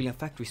many civilian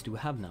factories do we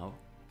have now?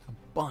 A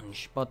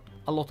bunch, but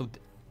a lot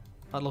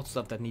of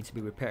stuff that needs to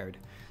be repaired.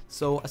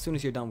 So as soon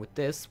as you're done with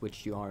this,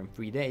 which you are in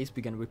 3 days,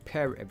 we're gonna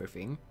repair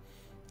everything.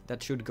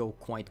 That should go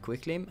quite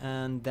quickly,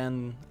 and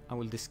then I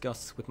will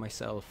discuss with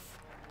myself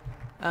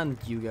and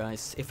you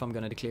guys if I'm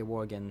gonna declare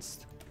war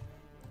against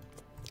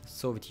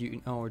Soviet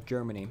Union or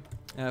Germany.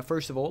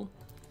 First of all,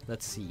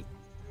 let's see.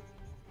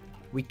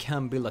 We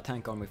can build a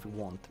tank army if we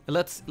want.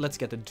 Let's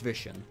get a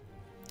division.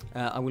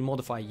 I will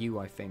modify you,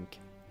 I think,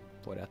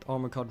 for that.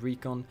 Armor card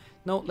recon.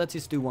 No, let's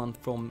just do one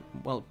from,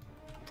 well,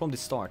 from the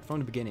start, from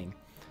the beginning.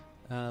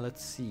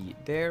 Let's see.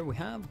 There we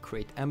have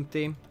create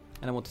empty, and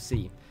I want to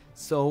see.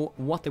 So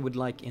what I would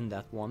like in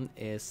that one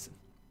is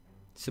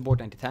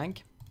support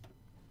anti-tank.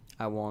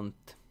 I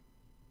want...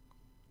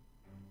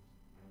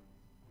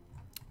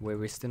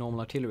 Where is the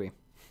normal artillery?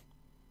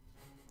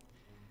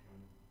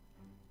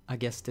 I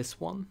guess this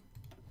one?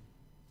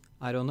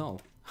 I don't know,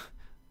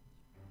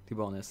 to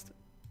be honest.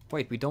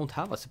 Wait, we don't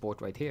have a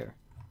support right here.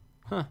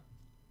 Huh.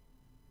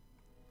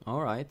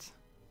 Alright.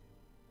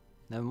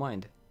 Never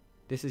mind.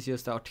 This is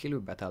just the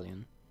artillery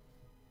battalion.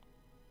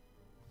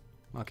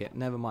 Okay,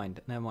 never mind,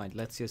 never mind.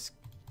 Let's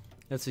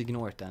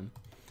ignore it then.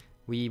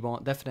 We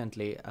want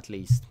definitely at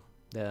least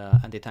the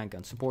anti-tank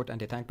and support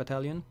anti-tank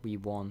battalion. We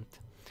want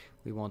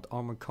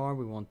armored car,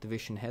 we want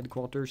division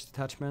headquarters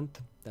detachment,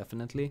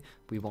 definitely.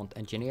 We want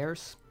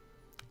engineers.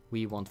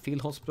 We want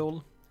field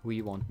hospital.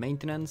 We want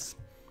maintenance.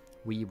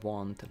 We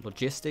want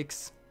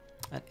logistics.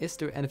 And is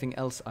there anything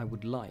else I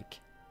would like?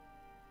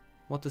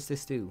 What does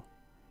this do?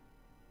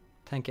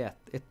 Tankette.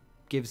 It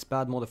gives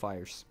bad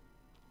modifiers.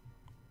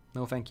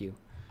 No thank you.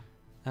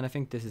 And I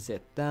think this is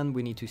it. Then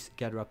we need to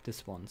gather up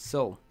this one.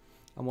 So,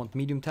 I want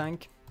medium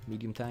tank,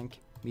 medium tank,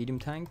 medium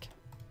tank,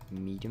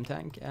 medium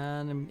tank,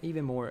 and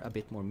even more, a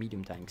bit more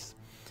medium tanks.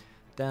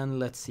 Then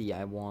let's see,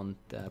 I want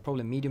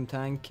probably medium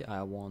tank,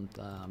 I want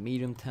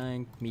medium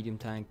tank, medium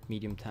tank,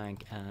 medium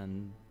tank,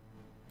 and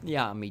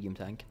yeah, medium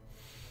tank.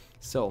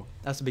 So,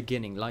 as a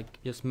beginning, like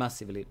just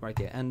massively right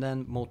there, and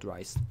then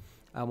motorized.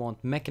 I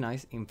want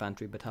mechanized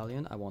infantry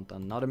battalion, I want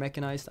another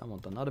mechanized, I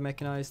want another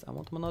mechanized, I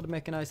want another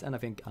mechanized, and I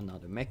think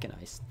another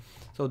mechanized.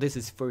 So this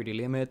is 30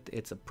 limit,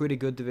 it's a pretty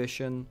good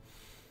division.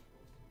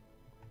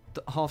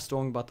 Half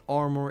strong, but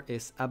armor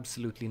is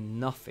absolutely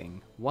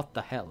nothing. What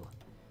the hell?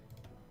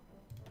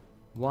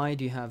 Why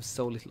do you have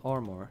so little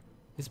armor?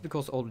 Is it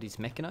because all of these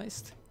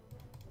mechanized?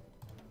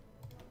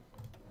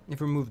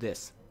 If we remove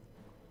this,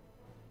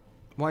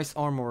 why is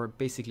armor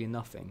basically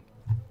nothing?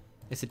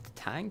 Is it the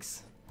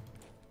tanks?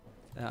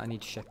 I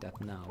need to check that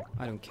now.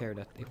 I don't care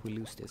that if we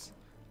lose this.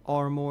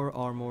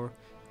 Armor,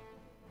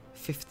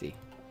 50.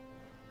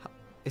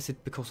 Is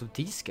it because of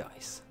these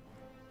guys?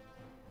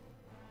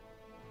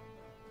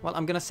 Well,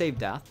 I'm gonna save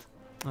that,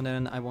 and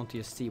then I want to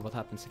just see what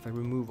happens if I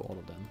remove all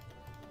of them.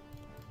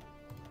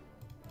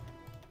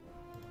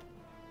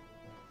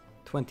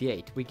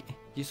 28.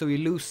 So you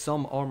lose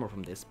some armor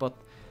from this, but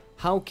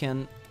how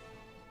can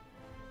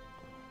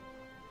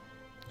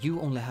you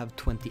only have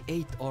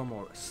 28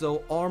 armor?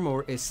 So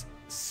armor is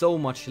so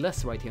much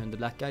less right here in the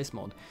Black Guys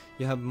mod.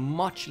 You have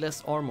much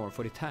less armor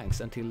for the tanks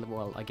until,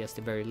 well, I guess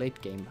the very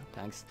late game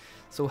tanks.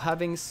 So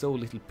having so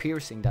little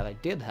piercing that I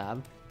did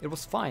have, it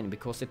was fine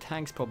because the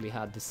tanks probably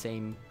had the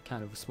same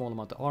kind of small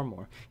amount of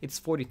armor. It's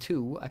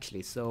 42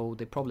 actually, so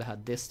they probably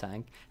had this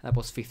tank and that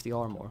was 50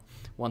 armor.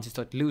 Once you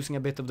start losing a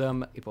bit of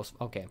them, it was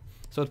okay.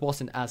 So it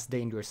wasn't as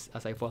dangerous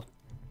as I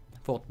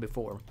thought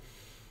before.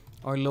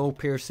 Our low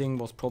piercing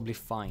was probably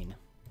fine.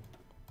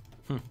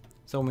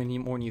 So many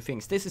more new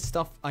things. This is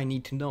stuff I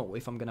need to know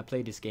if I'm gonna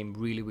play this game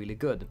really, really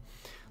good.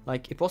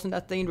 Like, it wasn't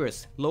that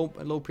dangerous.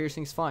 Low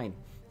piercing's fine,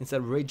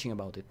 instead of raging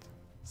about it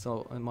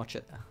so much.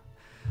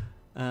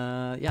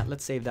 Yeah,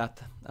 let's save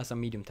that as a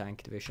medium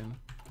tank division.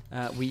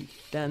 We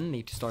then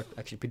need to start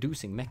actually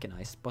producing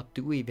mechanized, but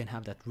do we even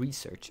have that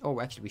research? Oh,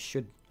 actually we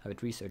should have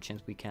it researched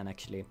since we can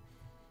actually,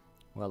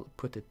 well,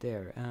 put it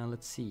there.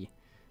 Let's see.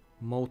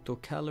 Moto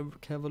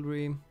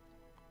cavalry.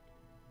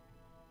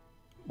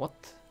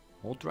 What?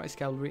 Motorized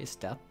cavalry, is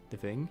that the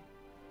thing?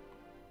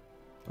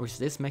 Or is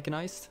this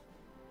mechanized?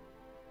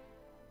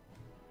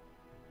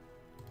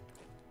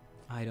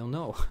 I don't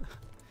know.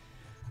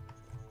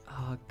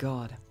 Oh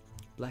god.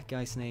 Black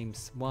guys'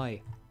 names,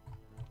 why?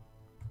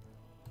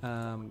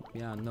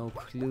 Yeah, no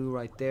clue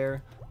right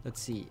there.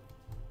 Let's see.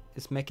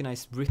 Is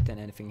mechanized written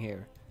anything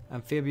here?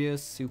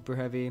 Amphibious, super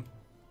heavy.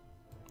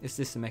 Is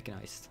this the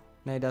mechanized?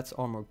 No, that's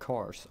armored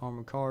cars.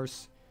 Armored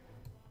cars.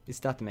 Is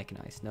that the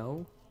mechanized?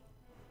 No.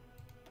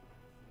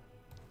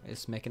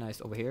 Is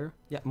mechanized over here?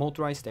 Yeah,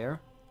 motorized there.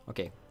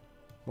 Okay.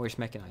 Where's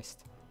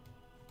mechanized?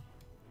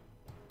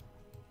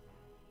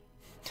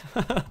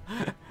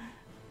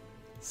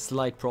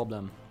 Slight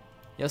problem.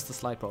 Just a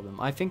slight problem.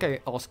 I think I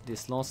asked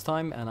this last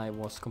time and I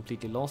was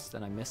completely lost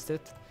and I missed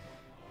it.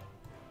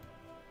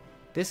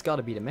 This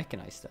gotta be the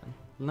mechanized then.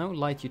 No,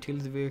 light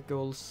utility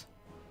vehicles.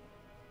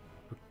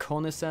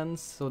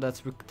 Reconnaissance. So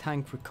that's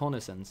tank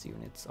reconnaissance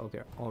units.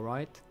 Okay,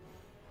 alright.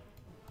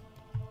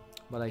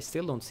 But I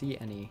still don't see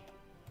any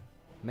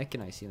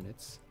mechanized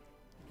units.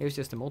 Here's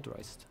just the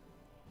motorized.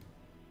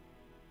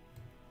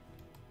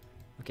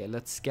 Okay,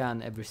 let's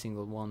scan every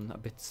single one a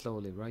bit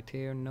slowly. Right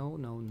here, no,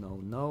 no, no,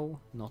 no,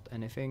 not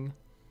anything.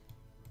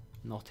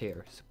 Not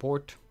here.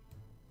 Support.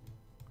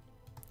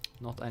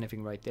 Not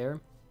anything right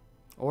there.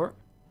 Or,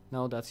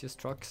 no, that's just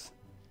trucks.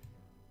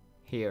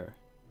 Here.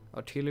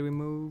 Artillery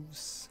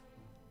moves.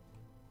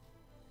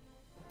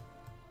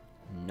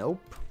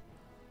 Nope.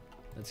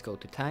 Let's go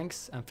to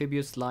tanks.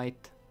 Amphibious,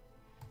 light,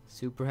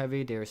 super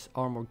heavy. There's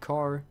armored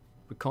car,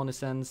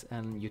 reconnaissance,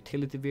 and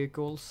utility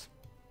vehicles.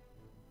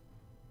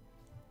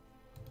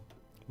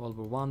 World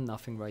War 1,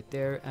 nothing right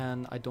there,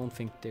 and I don't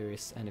think there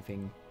is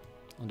anything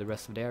on the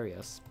rest of the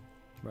areas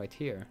right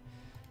here.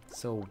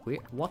 So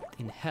what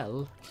in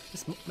hell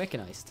is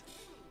mechanized?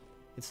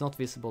 It's not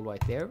visible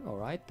right there.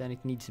 Alright, then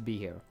it needs to be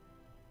here.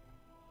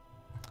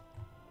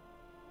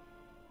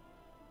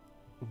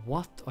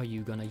 What are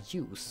you gonna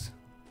use?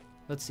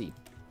 Let's see.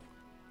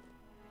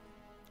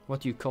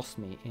 What do you cost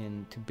me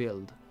in to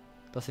build?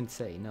 Doesn't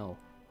say, no.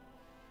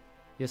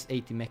 Just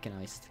 80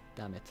 mechanized,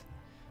 damn it.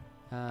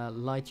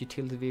 Light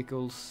utility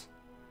vehicles.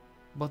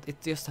 But it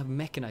just have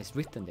mechanized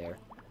written there.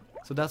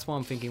 So that's why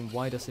I'm thinking,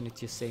 why doesn't it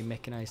just say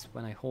mechanized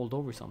when I hold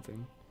over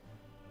something?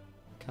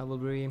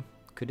 Cavalry.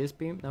 Could this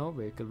be? No,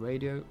 vehicle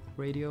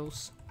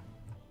radios.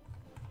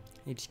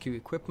 HQ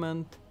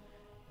equipment.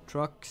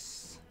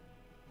 Trucks.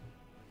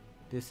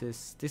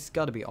 This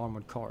gotta be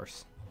armored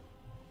cars.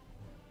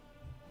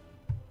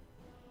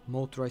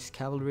 Motorized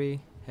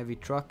cavalry, heavy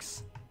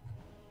trucks.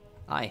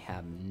 I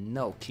have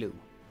no clue.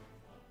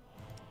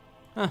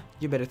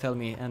 You better tell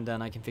me and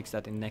then I can fix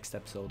that in next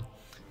episode.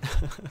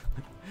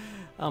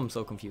 I'm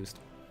so confused.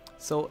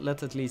 So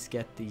let's at least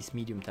get these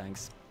medium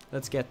tanks.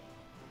 Let's get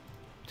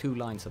 2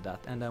 lines of that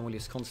and then we'll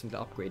just constantly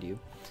upgrade you.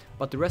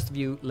 But the rest of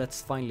you,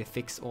 let's finally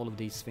fix all of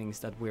these things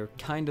that we're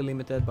kinda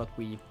limited, but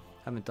we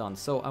haven't done.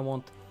 So I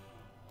want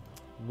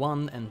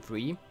 1 and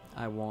 3.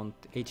 I want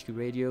HQ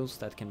radios,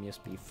 that can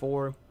just be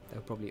 4.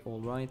 They're probably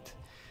alright.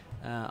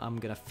 I'm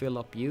gonna fill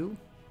up you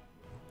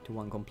to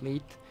 1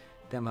 complete.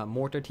 Then we have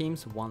mortar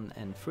teams, 1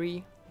 and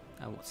 3.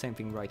 Same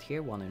thing right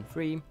here, 1 and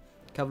 3.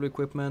 Cavalry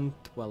equipment,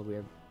 well,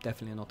 we're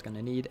definitely not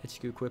gonna need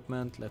HQ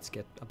equipment. Let's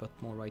get a bit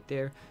more right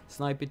there.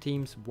 Sniper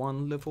teams,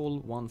 1 full,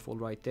 1 full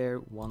right there,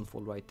 1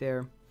 full right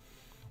there.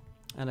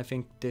 And I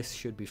think this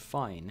should be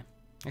fine.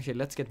 Actually,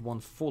 let's get 1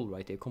 full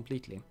right there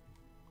completely.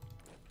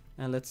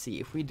 And let's see,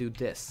 if we do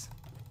this.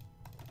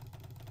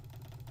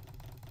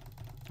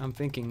 I'm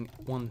thinking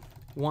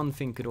one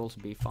thing could also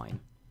be fine.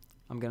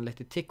 I'm gonna let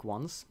it tick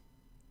once.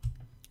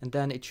 And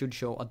then it should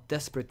show a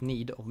desperate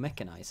need of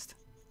mechanized.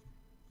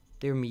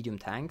 They're medium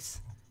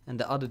tanks. And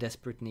the other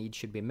desperate need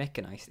should be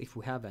mechanized if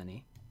we have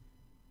any.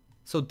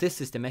 So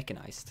this is the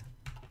mechanized.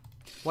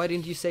 Why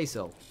didn't you say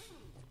so?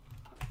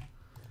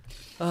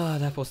 Ah,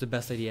 that was the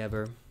best idea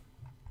ever.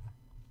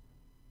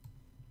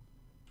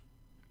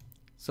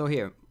 So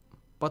here,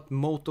 but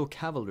moto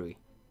cavalry.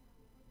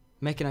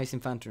 Mechanized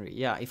infantry.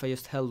 Yeah, if I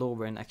just held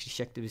over and actually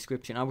checked the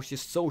description. I was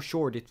just so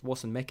sure it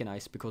wasn't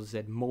mechanized because it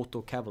said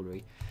moto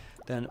cavalry.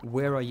 Then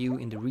where are you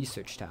in the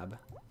research tab?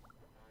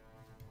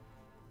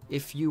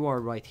 If you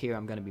are right here,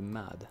 I'm gonna be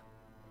mad.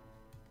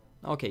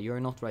 Okay, you're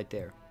not right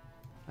there.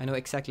 I know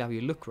exactly how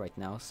you look right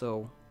now,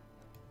 so...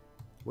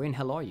 Where in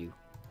hell are you?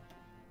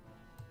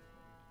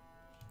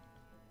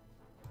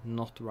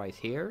 Not right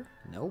here.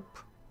 Nope.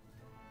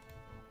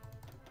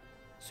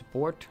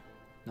 Support.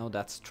 No,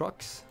 that's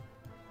trucks.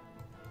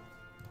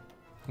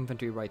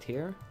 Infantry right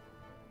here.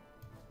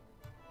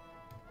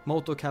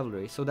 Moto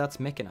cavalry, so that's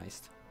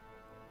mechanized.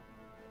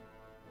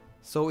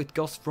 So it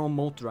goes from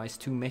motorized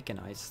to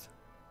mechanized.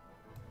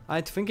 I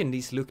thinking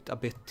these looked a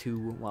bit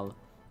too, well,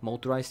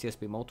 motorized, yes,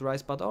 be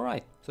motorized, but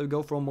alright. So we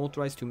go from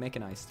motorized to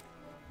mechanized.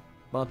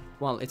 But,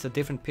 well, it's a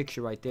different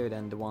picture right there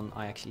than the one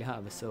I actually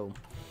have, so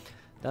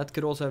that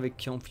could also have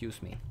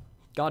confused me.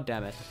 God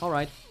damn it.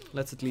 Alright,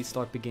 let's at least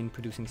start begin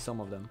producing some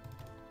of them.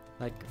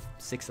 Like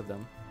 6 of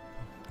them.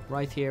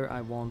 Right here,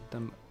 I want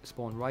them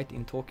spawn right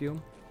in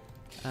Tokyo.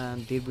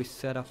 And did we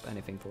set up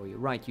anything for you?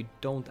 Right, you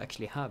don't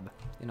actually have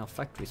enough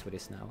factories for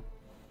this now.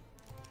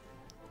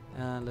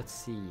 Let's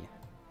see.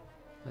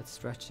 Let's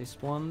stretch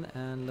this one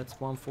and let's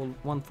one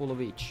full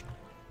of each.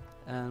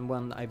 And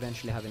when I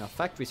eventually have enough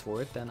factories for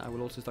it, then I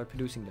will also start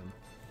producing them.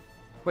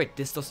 Wait,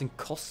 this doesn't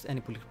cost any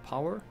political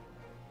power?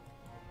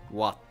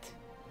 What?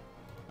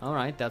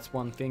 Alright, that's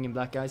one thing in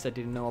Black Guys I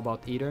didn't know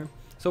about either.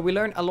 So we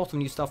learned a lot of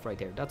new stuff right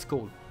here, that's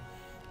cool.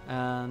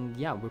 And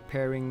yeah,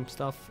 repairing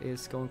stuff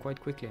is going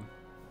quite quickly.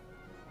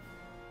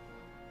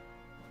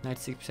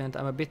 96%,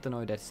 I'm a bit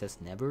annoyed that it says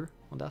never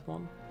on that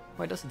one.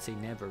 Why does it say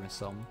never in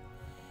some?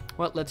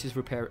 Well, let's just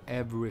repair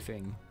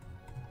everything.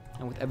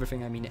 And with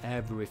everything I mean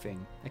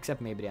everything. Except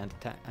maybe the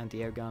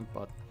anti-air gun,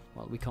 but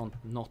well, we can't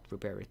not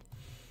repair it.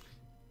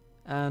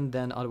 And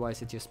then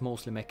otherwise it's just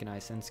mostly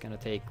mechanized and it's gonna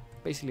take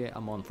basically a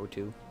month or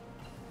 2.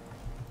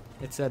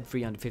 It said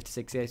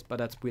 356 days, but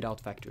that's without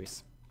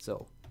factories.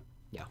 So,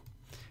 yeah.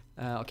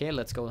 Okay,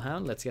 let's go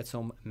down. Let's get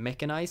some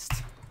mechanized.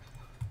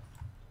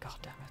 God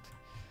damn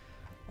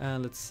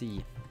it. Let's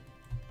see.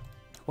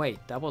 Wait,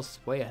 that was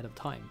way ahead of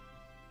time.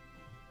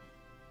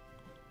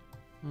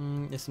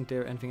 Isn't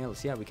there anything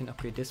else? Yeah, we can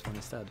upgrade this one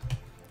instead.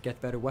 Get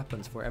better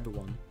weapons for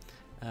everyone.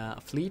 A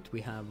fleet,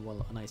 we have,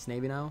 well, a nice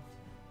navy now.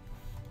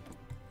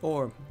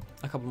 Or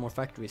a couple more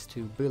factories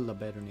to build a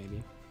better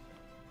navy.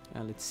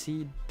 Let's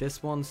see,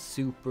 this one's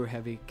super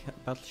heavy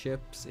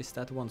battleships. Is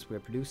that the ones we're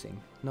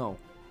producing? No.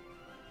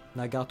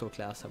 Nagato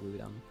class have we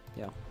done,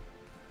 yeah.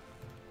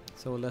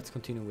 So let's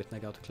continue with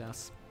Nagato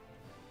class.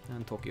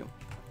 And Tokyo.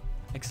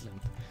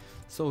 Excellent.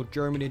 So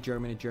Germany,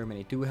 Germany,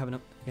 Germany. Do we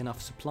have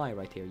enough supply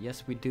right here?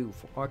 Yes, we do.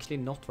 For actually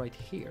not right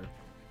here.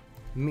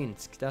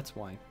 Minsk, that's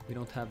why. We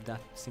don't have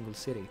that single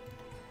city.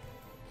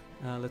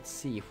 Let's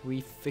see if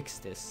we fix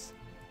this.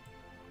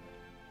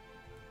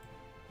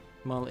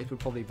 Well, it would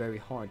probably be very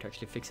hard to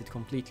actually fix it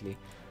completely.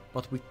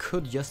 But we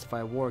could justify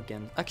a war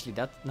again. Actually,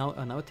 that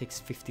now it takes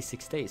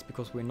 56 days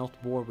because we're not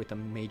war with a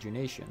major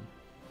nation.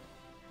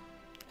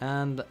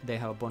 And they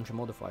have a bunch of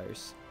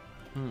modifiers.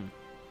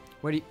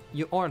 Well,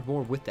 you are at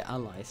war with the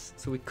Allies,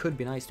 so it could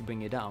be nice to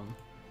bring you down.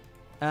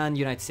 And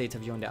United States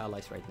have joined the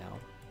Allies right now.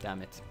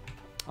 Damn it.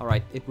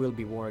 Alright, it will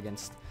be war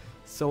against.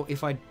 So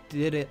if I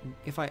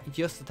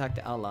just attack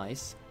the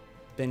Allies,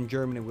 then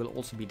Germany will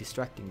also be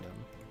distracting them.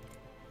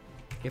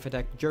 If I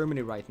attack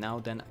Germany right now,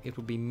 then it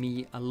will be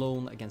me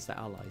alone against the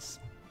Allies.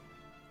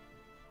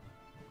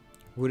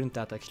 Wouldn't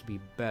that actually be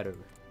better?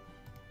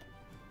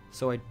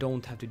 So I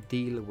don't have to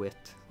deal with...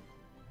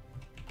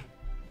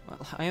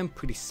 Well, I am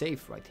pretty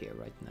safe right here,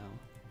 right now.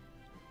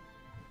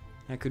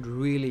 I could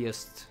really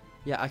just...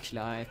 Yeah,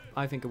 actually,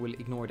 I think I will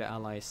ignore the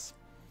Allies.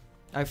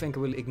 I think I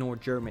will ignore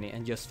Germany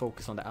and just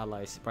focus on the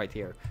Allies right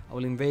here. I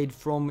will invade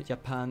from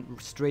Japan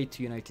straight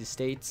to United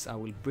States. I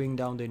will bring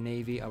down their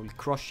navy. I will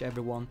crush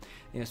everyone.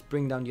 And just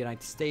bring down the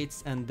United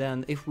States. And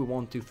then if we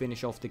want to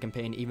finish off the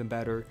campaign even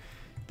better,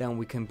 then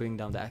we can bring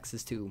down the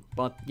Axis too.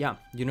 But yeah,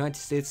 United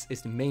States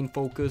is the main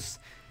focus.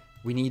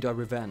 We need our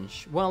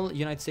revenge. Well,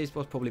 United States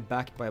was probably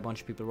backed by a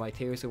bunch of people right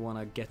here, so we want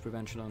to get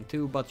revenge on them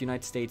too. But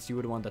United States, you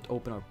were the one that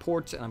opened our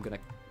ports, and I'm gonna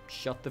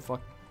shut the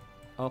fuck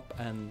up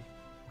and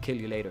kill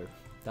you later.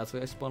 That's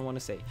what I want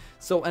to say.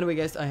 So anyway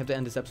guys, I have to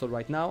end this episode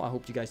right now. I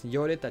hope you guys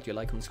enjoyed it, that you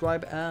like and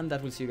subscribe, and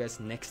that we'll see you guys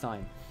next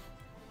time.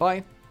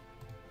 Bye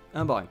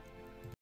and bye.